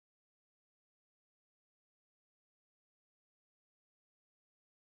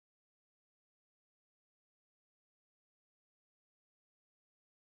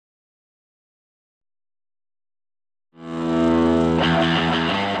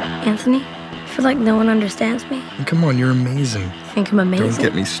Anthony, I feel like no one understands me. Come on, you're amazing. You think I'm amazing? Don't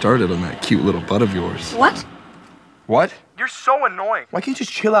get me started on that cute little butt of yours. What? What? You're so annoying. Why can't you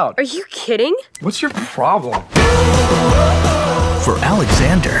just chill out? Are you kidding? What's your problem? For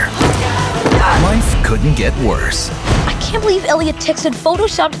Alexander, life couldn't get worse. I can't believe Elliot texted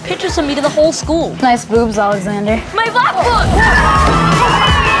photoshopped pictures of me to the whole school. Nice boobs, Alexander. My black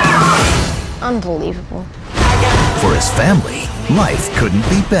book! Unbelievable. For his family, life couldn't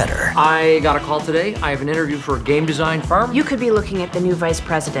be better. I got a call today. I have an interview for a game design firm. You could be looking at the new vice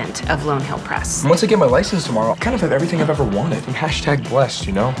president of Lone Hill Press. Once I get my license tomorrow, I kind of have everything I've ever wanted. I'm #blessed,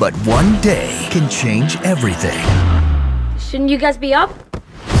 you know? But one day can change everything. Shouldn't you guys be up?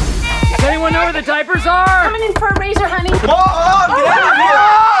 Does anyone know where the diapers are? Coming in for a razor, honey. Get out of here!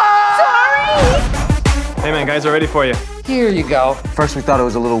 Sorry! Hey man, guys are ready for you. Here you go. First, we thought it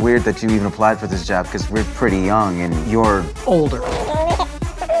was a little weird that you even applied for this job because we're pretty young and your Older.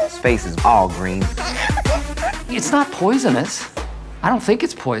 face is all green. It's not poisonous. I don't think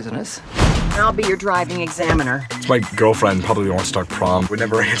it's poisonous. I'll be your driving examiner. It's my girlfriend probably wants to start prom. Would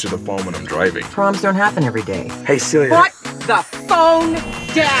never answer the phone when I'm driving. Proms don't happen every day. Hey, Celia. Put the phone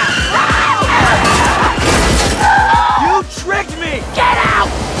down! You tricked me! Get out!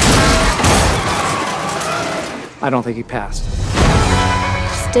 I don't think he passed.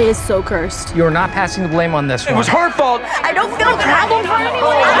 This day is so cursed. You're not passing the blame on this one. It was her fault! I don't feel a problem for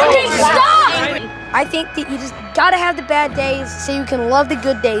anyone. Stop! I think that you just gotta have the bad days so you can love the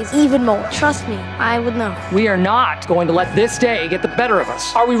good days even more. Trust me, I would know. We are not going to let this day get the better of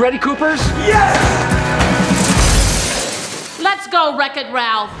us. Are we ready, Coopers? Let's go, Wreck-It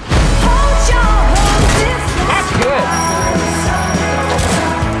Ralph. That's good.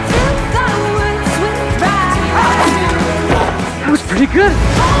 That was pretty good.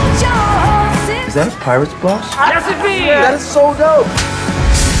 Is that a pirate's blouse? Yes, it be. That is so dope!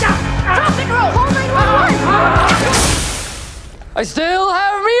 Traffic roll! Call 911! I still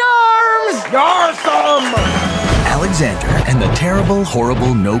have me arms. Awesome! Alexander and the terrible,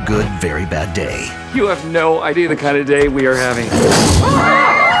 horrible, no good, very bad day. You have no idea the kind of day we are having.